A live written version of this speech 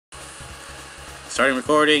Starting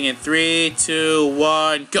recording in 3, 2,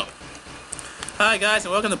 1, go! Hi guys,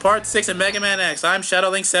 and welcome to part 6 of Megaman X. I'm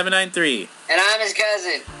ShadowLink793. And I'm his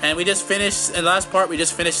cousin. And we just finished, in the last part, we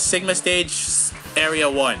just finished Sigma Stage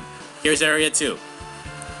Area 1. Here's Area 2.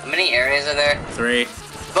 How many areas are there? 3.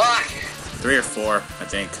 Fuck! 3 or 4, I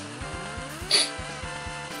think.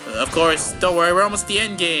 Of course, don't worry, we're almost at the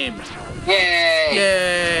end game. Yay!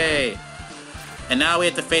 Yay! And now we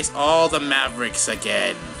have to face all the Mavericks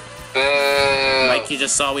again. Boo! Like you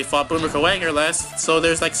just saw, we fought Boomer Wanger last, so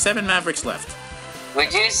there's like 7 Mavericks left.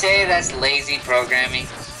 Would you say that's lazy programming?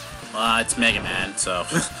 It's Mega Man, so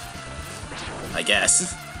I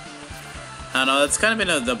guess. I don't know, that's kind of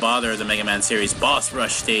been the bother of the Mega Man series, boss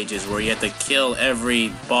rush stages, where you have to kill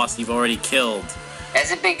every boss you've already killed.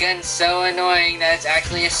 Has it begun so annoying that it's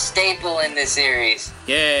actually a staple in this series?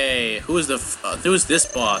 Yay! Who's this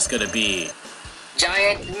boss gonna be?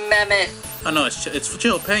 Giant Mammoth! Oh no, it's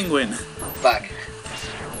Chill Penguin. Fuck.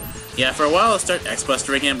 Yeah, for a while I started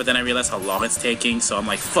X-Bustering him, but then I realized how long it's taking, so I'm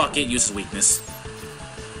like, fuck it, use his weakness.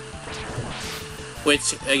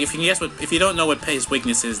 Which, if you can guess if you don't know what his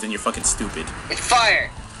weakness is, then you're fucking stupid. It's fire!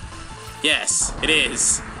 Yes, it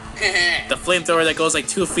is. The flamethrower that goes like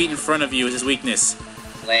 2 feet in front of you is his weakness.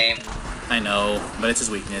 Lame. I know, but it's his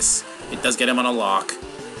weakness. It does get him on a lock.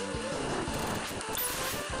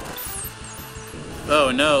 Oh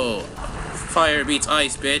no. Fire beats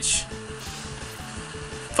ice, bitch.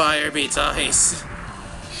 Fire beats ice.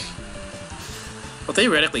 Well,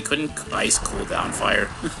 theoretically, couldn't ice cool down fire?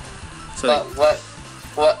 So but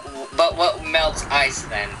what melts ice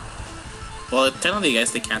then? Well, technically, I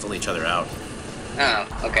guess they cancel each other out. Oh,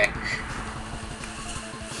 okay.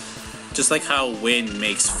 Just like how wind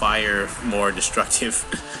makes fire more destructive.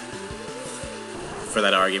 For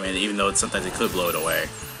that argument, even though sometimes it could blow it away.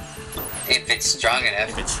 If it's strong enough.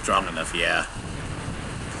 If it's strong enough, yeah.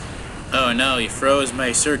 Oh no, he froze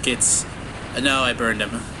my circuits. No, I burned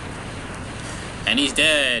him. And he's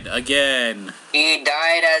dead, again. He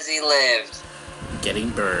died as he lived.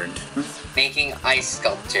 Getting burned. Making ice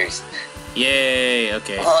sculptures. Yay,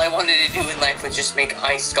 okay. All I wanted to do in life was just make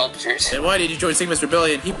ice sculptures. Then why did you join Sigma's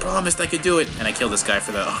Rebellion? He promised I could do it. And I killed this guy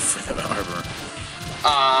for the armor.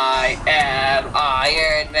 I am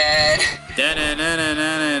Iron Man. Okay,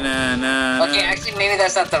 actually, maybe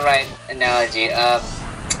that's not the right analogy. Okay,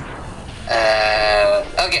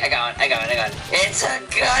 I got one. It's a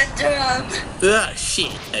Gundam! Ah,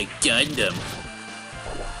 shit, a Gundam.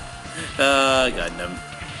 Gundam.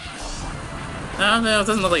 I don't know, it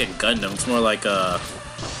doesn't look like a Gundam, it's more like a...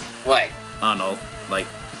 What? I don't know, like,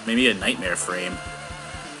 maybe a nightmare frame.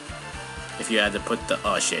 If you had to put the...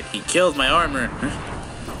 Oh shit, he killed my armor!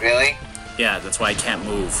 Really? Yeah, that's why I can't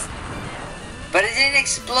move. But it didn't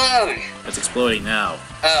explode! It's exploding now.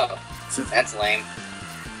 Oh, that's lame.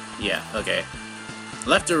 Yeah, okay.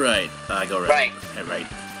 Left or right? Go right. Right. Right.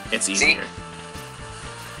 It's easier. See?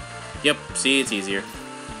 Yep, see, it's easier.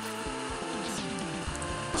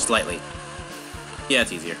 Slightly. Yeah,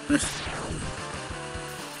 it's easier.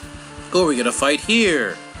 Who are we gonna fight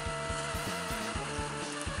here?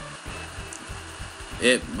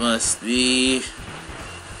 It must be...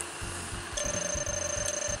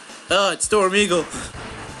 Oh, it's Storm Eagle.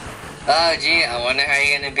 Oh, gee, I wonder how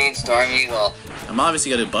you're gonna beat Storm Eagle. I'm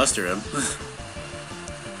obviously gonna buster him.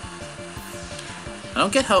 I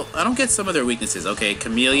don't get some of their weaknesses. Okay,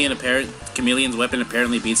 Chameleon's weapon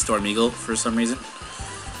apparently beats Storm Eagle for some reason.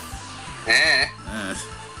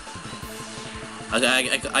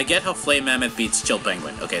 I get how Flame Mammoth beats Chill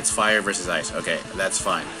Penguin. Okay, it's fire versus ice. Okay, that's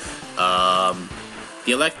fine.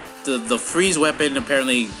 The freeze weapon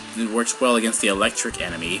apparently works well against the electric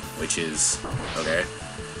enemy, which is okay.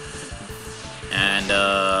 And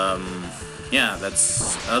yeah, that's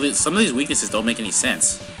some of these weaknesses don't make any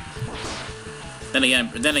sense. Then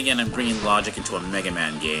again, I'm bringing logic into a Mega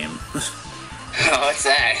Man game. What's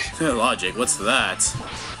that? Logic, what's that?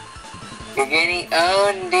 You're getting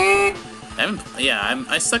owned, dude.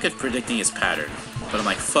 I suck at predicting his pattern, but I'm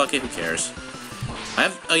like, fuck it, who cares?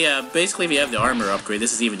 Oh yeah, basically if you have the armor upgrade,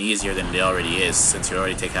 this is even easier than it already is, since you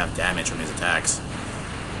already take half damage from his attacks.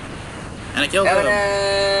 And I killed him.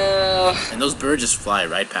 No. And those birds just fly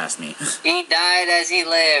right past me. He died as he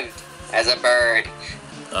lived. As a bird.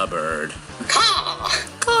 A bird. Caw!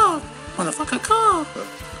 Caw! Motherfucker, caw!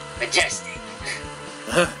 Majestic.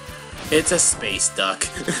 It's a space duck.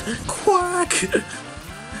 Quack!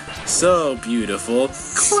 So beautiful.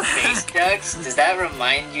 Space Ducks? Does that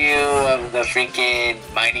remind you of the freaking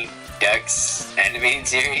Mighty Ducks animated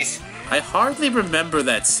series? I hardly remember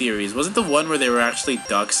that series. Was it the one where they were actually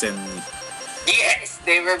ducks and... Yes!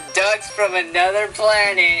 They were ducks from another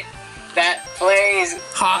planet that plays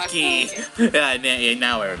Hockey. Yeah,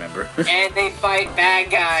 now I remember. And they fight bad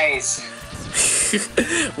guys.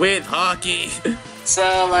 With hockey.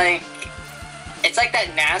 So, like, it's like that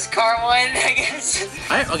NASCAR one, I guess.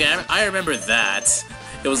 I remember that.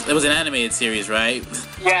 It was an animated series, right?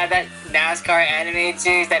 Yeah, that NASCAR animated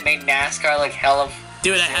series that made NASCAR look hella.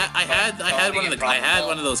 Dude, I had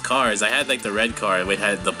one of those cars. I had like the red car. It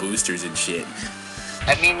had the boosters and shit.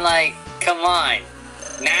 I mean, like, come on,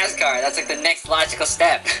 NASCAR. That's like the next logical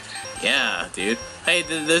step. Yeah, dude. Hey,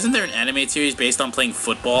 isn't there an animated series based on playing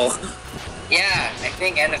football? Yeah, I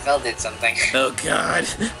think NFL did something. Oh God.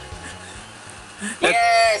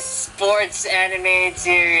 Yes, sports animated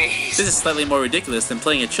series. This is slightly more ridiculous than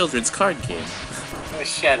playing a children's card game. Oh,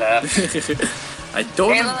 shut up. I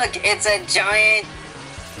don't. Hey, look, it's a giant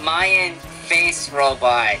Mayan face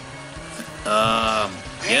robot.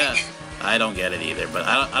 Yeah. I don't get it either, but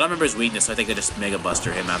I don't remember his weakness, so I think I just Mega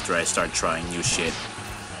Buster him after I start trying new shit.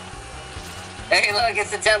 Hey, look,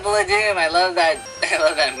 it's the Temple of Doom. I love that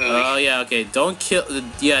movie. Oh yeah, okay. Don't kill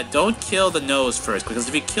the nose first, because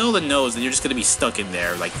if you kill the nose, then you're just gonna be stuck in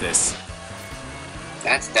there like this.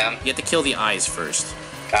 That's dumb. You have to kill the eyes first.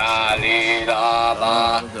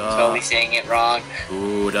 Kalidama. Totally saying it wrong.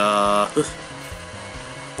 Buddha.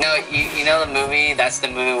 No, you know the movie? That's the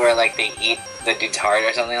movie where like they eat the dude's heart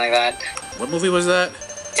or something like that. What movie was that?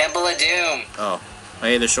 Temple of Doom. Oh,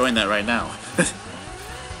 hey, they're showing that right now.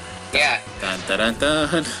 Yeah. Dun, dun, dun,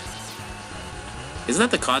 dun. Isn't that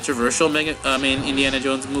the controversial Indiana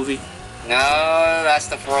Jones movie? No, that's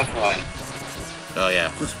the fourth one. Oh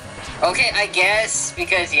yeah. Okay, I guess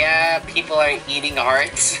because yeah, people are eating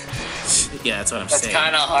hearts. Yeah, that's what I'm That's saying.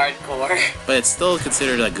 kind of hardcore. But it's still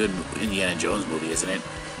considered a good Indiana Jones movie, isn't it?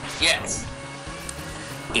 Yes.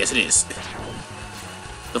 Yes, it is.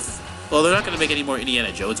 Well, they're not gonna make any more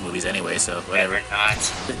Indiana Jones movies anyway, so whatever. Better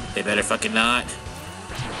not. They better fucking not.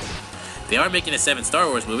 They are making a 7th Star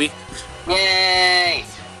Wars movie. Yay!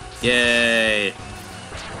 Yay!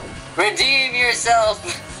 Redeem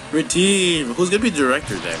yourself. Redeem. Who's gonna be the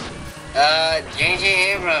director then?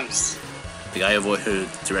 J.J. Abrams. The guy who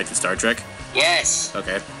directed Star Trek? Yes.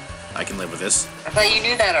 Okay, I can live with this. I thought you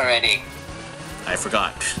knew that already. I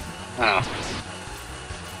forgot. Oh.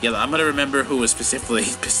 Yeah, I'm gonna remember who was specifically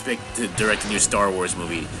picked to direct a new Star Wars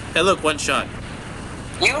movie. Hey, look, one shot.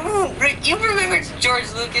 You remember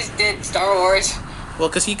George Lucas did Star Wars? Well,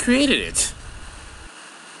 because he created it.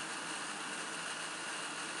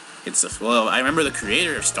 Well, I remember the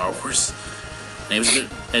creator of Star Wars. And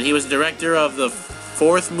he was the director of the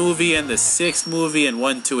 4th movie and the 6th movie and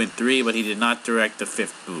 1, 2, and 3, but he did not direct the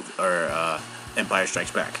 5th movie, or Empire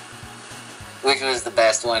Strikes Back. Which was the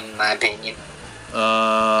best one, in my opinion?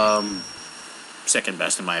 Second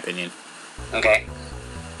best in my opinion. Okay.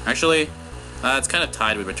 Actually, it's kind of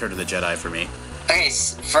tied with Return of the Jedi for me. Okay,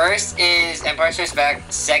 first is Empire Strikes Back,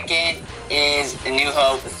 second is A New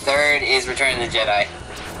Hope, third is Return of the Jedi.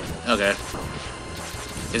 Okay.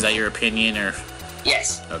 Is that your opinion, or?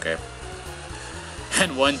 Yes. Okay.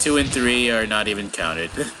 And 1, 2, and 3 are not even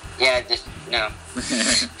counted. Yeah, just no.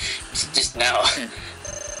 just no.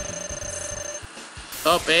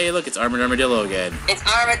 Oh, hey, look, it's Armored Armadillo again. It's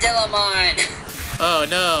Armadillomon! Oh,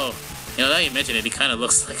 no. You know, now you mention it, he kind of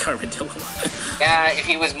looks like Armadillomon. Yeah, if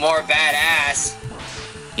he was more badass.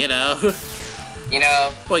 You know. You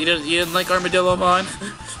know. Well, you didn't like Armadillomon?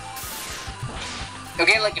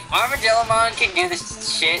 Okay, like, if Armadillomon can do the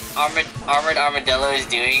shit Armored Armadillo is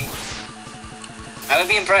doing, I would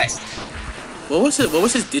be impressed. What was his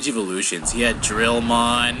Digivolutions? He had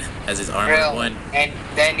Drillmon as his armored one. And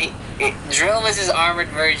then Drill was his armored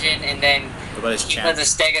version, and then What about his he champ? was a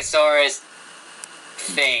Stegosaurus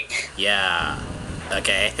thing. Yeah.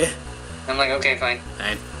 Okay. I'm like, okay, fine.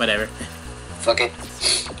 Fine. Whatever. Fuck it.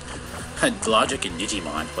 Logic and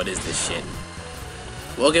Digimon. What is this shit?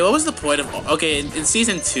 Well, okay, what was the point of... Okay, in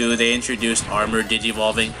Season 2, they introduced Armored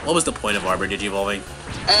Digivolving. What was the point of Armored Digivolving?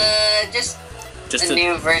 Just a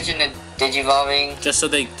new version of Digivolving.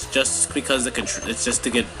 Just because it's just to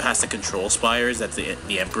get past the control spires that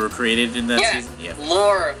the Emperor created in that season? Yeah,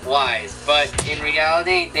 lore-wise. But in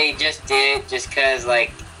reality, they just did it just because,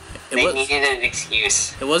 like, they needed an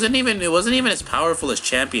excuse. It wasn't even as powerful as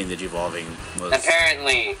Champion Digivolving was.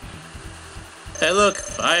 Apparently. Hey, look,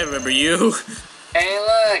 I remember you. Hey,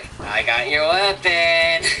 look, I got your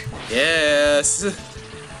weapon. Yes.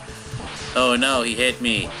 Oh no, he hit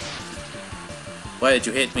me. Why did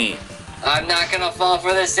you hit me? I'm not gonna fall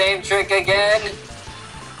for the same trick again.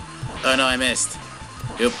 Oh no, I missed.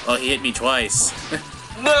 Oop, oh, he hit me twice.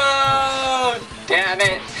 No! Damn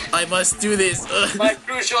it. I must do this. My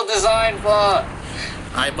crucial design flaw.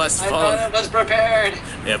 I must I follow. thought I was prepared.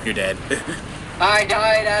 Yep, you're dead. I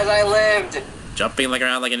died as I lived. Jumping like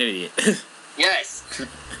around like an idiot. Yes.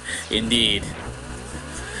 Indeed.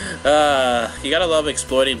 You gotta love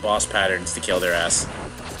exploiting boss patterns to kill their ass.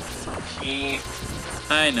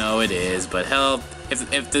 I know it is, but hell,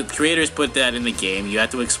 if the creators put that in the game, you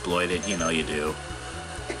have to exploit it. You know you do.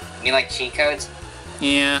 You mean like cheat codes?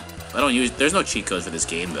 Yeah, there's no cheat codes for this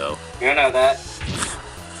game though. You don't know that.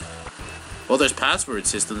 Well, there's password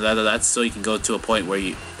systems. That's so you can go to a point where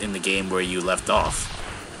you in the game where you left off.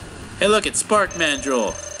 Hey, look, it's Spark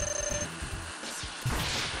Mandrill.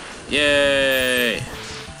 Yay!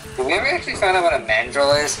 Did we ever actually find out what a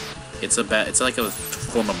mandrill is? It's like a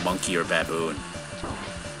form of monkey or baboon.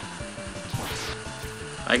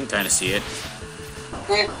 I can kind of see it.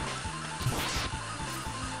 Yeah.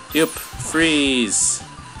 Yep, freeze.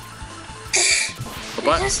 Did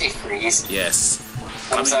you just say freeze? Yes.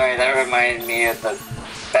 I'm sorry, that reminded me of the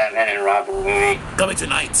Batman and Robin movie. Coming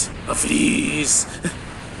tonight, a freeze.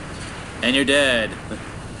 And you're dead.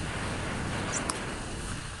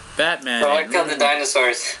 Batman. Oh, I killed the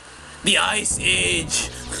dinosaurs. The Ice Age.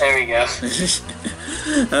 There we go.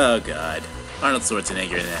 Oh God, Arnold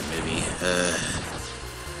Schwarzenegger in that movie.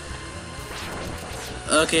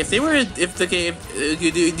 Okay, do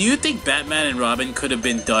you think Batman and Robin could have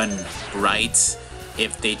been done right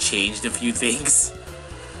if they changed a few things?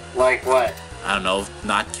 Like what? I don't know,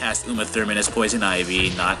 not cast Uma Thurman as Poison Ivy,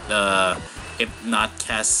 not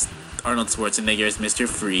cast Arnold Schwarzenegger as Mr.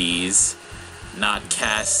 Freeze, not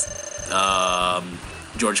cast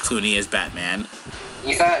George Clooney as Batman.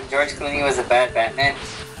 You thought George Clooney was a bad Batman?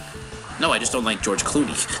 No, I just don't like George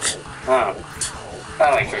Clooney. Oh.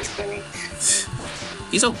 I like George Clooney.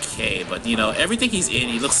 He's okay, but you know, everything he's in,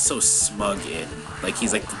 he looks so smug in. Like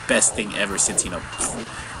he's like the best thing ever since, you know,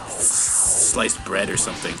 sliced bread or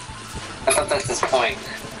something. I thought that's his point.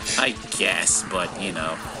 I guess, but you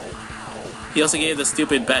know. He also gave the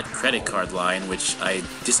stupid bad credit card line, which I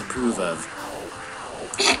disapprove of.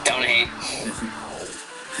 Don't hate.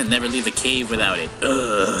 And never leave the cave without it.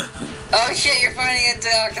 Ugh. Oh shit, you're fighting into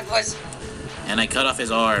octopus. And I cut off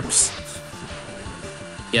his arms.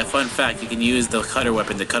 Yeah, fun fact, you can use the cutter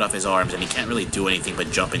weapon to cut off his arms, and he can't really do anything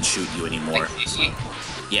but jump and shoot you anymore. Like sushi?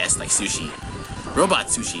 Yes, like sushi. Robot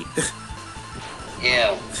sushi.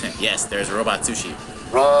 Ew. Yes, there's robot sushi.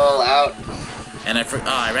 Roll out. And I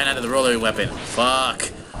ran out of the roller weapon. Fuck.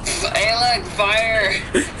 Hey look, fire.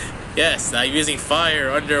 Yes, I'm using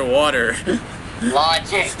fire underwater.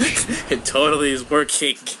 Logic. It totally is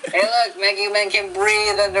working. Hey look, Megaman can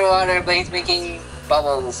breathe underwater, but he's making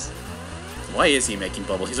bubbles. Why is he making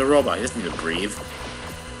bubbles? He's a robot. He doesn't need to breathe.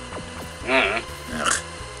 Ugh.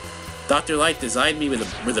 Dr. Light designed me with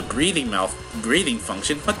a breathing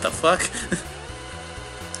function. What the fuck?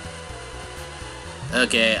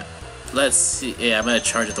 Okay, let's see. Yeah, I'm gonna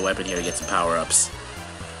charge at the weapon here to get some power-ups.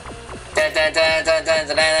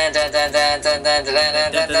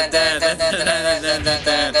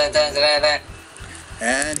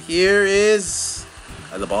 And here is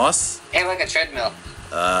the boss. Hey, look, a treadmill.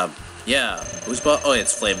 Yeah. Who's boss? Oh,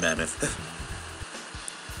 it's Flame Mammoth.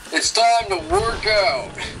 It's time to work out.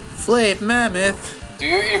 Flame Mammoth. Do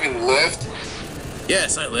you even lift?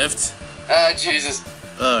 Yes, I lift. Ah, Jesus.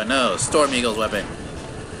 Oh no, Storm Eagle's weapon.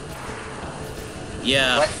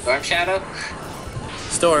 Yeah. What? Storm Shadow?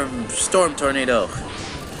 Storm Tornado.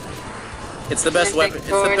 It's the best weapon. It's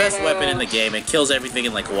the best weapon in the game. It kills everything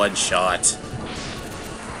in like one shot.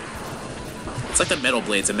 It's like the Metal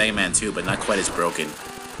Blades in Mega Man 2, but not quite as broken.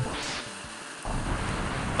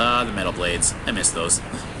 Ah, the Metal Blades. I miss those.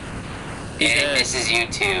 It misses you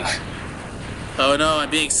too. Oh no, I'm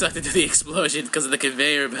being sucked into the explosion because of the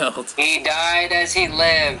conveyor belt. He died as he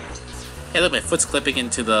lived. Hey, look, my foot's clipping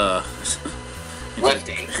into the...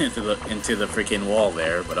 Lifting. into the freaking wall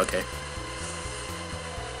there, but okay.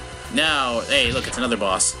 Now, hey, look, it's another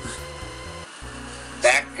boss.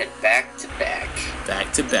 Back to back to back.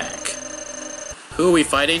 Back to back. Who are we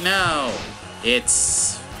fighting now?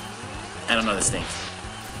 It's... I don't know this thing.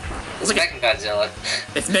 It's Mechagodzilla.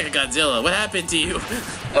 It's Mechagodzilla. What happened to you?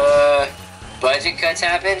 Budget cuts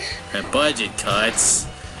happened? Budget cuts?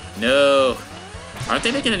 No. Aren't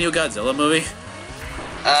they making a new Godzilla movie?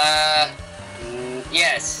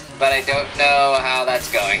 Yes, but I don't know how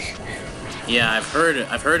that's going. Yeah, I've heard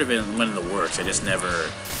of it when in the works. I just never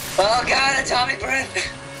Oh god, atomic breath!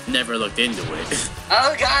 never looked into it.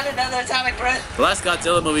 Oh god, another atomic breath! The last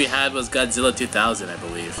Godzilla movie we had was Godzilla 2000, I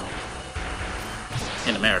believe.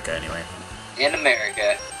 In America, anyway. In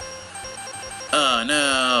America. Oh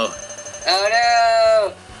no! Oh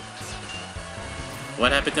no!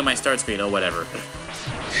 What happened to my start screen? Oh, whatever.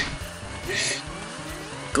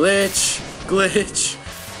 Glitch! Glitch!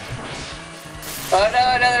 Oh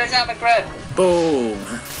no, another atomic breath! Boom!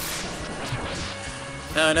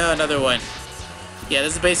 Oh no, another one. Yeah,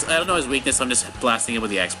 this is basically, I don't know his weakness, so I'm just blasting him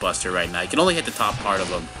with the X-Buster right now. You can only hit the top part of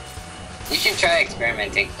him. You should try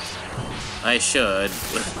experimenting. I should.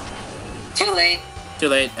 Too late. Too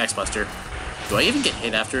late, X-Buster. Do I even get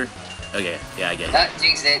hit after? Okay, yeah, I get hit. Not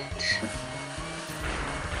jinxed it.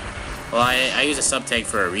 Well, I use a sub-tank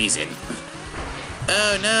for a reason.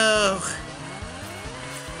 Oh no!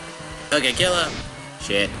 Okay, kill him.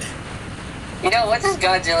 Shit. You know, what does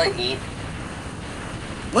Godzilla eat?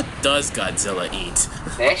 What does Godzilla eat?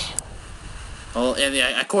 Fish? Well, and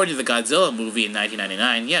according to the Godzilla movie in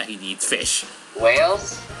 1999, yeah, he eats fish.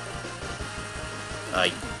 Whales?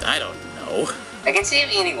 I don't know. I can see him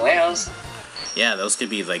eating whales. Yeah, those could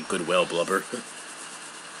be like good whale blubber.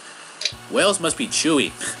 Whales must be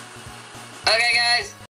chewy. Okay, guys.